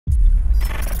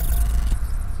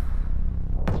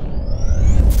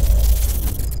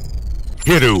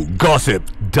Hiru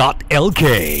gossip.lk.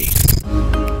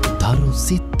 Tharu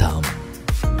Siththam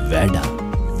Veda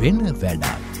Vena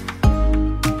Veda.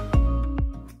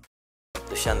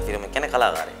 Dushyanth Weeraman කියන්නේ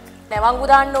කලාකාරයෙක්. නැවංගු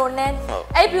දාන්න ඕනේ නැහැ.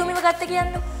 ඇයි පියුමිව ගත්ත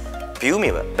කියන්නේ?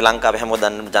 පියුමිව ලංකාවේ හැමෝම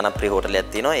දන්න ජනප්‍රිය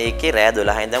හෝටලයක් තියෙනවා. ඒකේ රෑ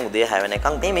 12 ඉඳන් උදේ 6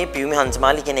 වෙනකන් මේ පියුමි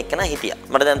හංසමාලි කියන එකන හිටියා.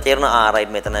 මට දැන් තේරුණා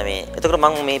ආරයිට් මෙතන මේ. එතකොට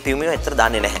මම මේ පියුමිව ඇත්තට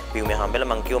දන්නේ නැහැ. පියුමිව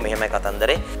හම්බෙලා මං කිව්වා මෙහෙමයි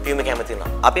කතන්දරේ. පියුමි කැමති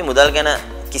වුණා. අපි මුදල් ගැන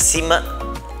කිසිම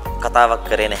කතාවක්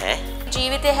කරේ නැහැ.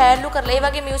 ජීවිතේ හැල්ලු කරලා ඒ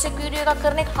වගේ මියුසික් වීඩියෝ එකක්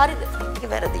කරන එක හරිද? ඒක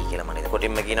වැරදි කියලා මම හිතනවා.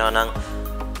 කොටින්ම කියනවා නම්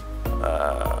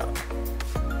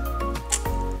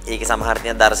ඒකේ සමහර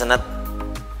තියෙන දර්ශනත්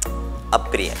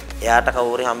අප්‍රිය. එයාට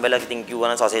කවුරු හම්බෙලා ඉතින්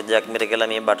කිව්වනම් සොසේජ් එකක් මෙතන කියලා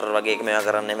මේ බටර් වගේ එක මේවා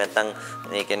කරන්නේ නැත්නම්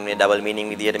මේකෙන් මේ ඩබල් මීනින්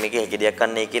විදියට මේක හැකිලියක්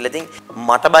කන්නේ කියලා ඉතින්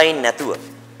මට බයින් නැතුව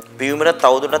පියුමට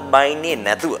තවදුරටත් බයින්නේ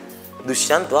නැතුව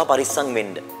දුෂ්යන්තවා පරිස්සම්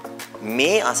වෙන්න.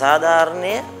 මේ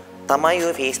අසාධාරණය තමයි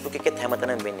ඔය Facebook එකෙත්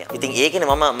හැමතැනම වෙන්නේ. ඉතින් ඒකනේ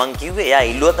මම කිව්වේ එයා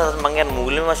ඉල්ලුවත් මම යන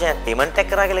මූලික වශයෙන් පේමන්ට් එක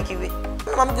කරා කියලා කිව්වේ.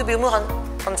 මම කිව්වේ පියුම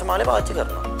හංසමාලේ පාවිච්චි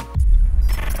කරනවා.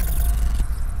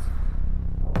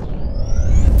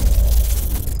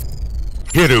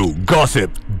 Hiru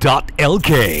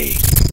gossip.lk.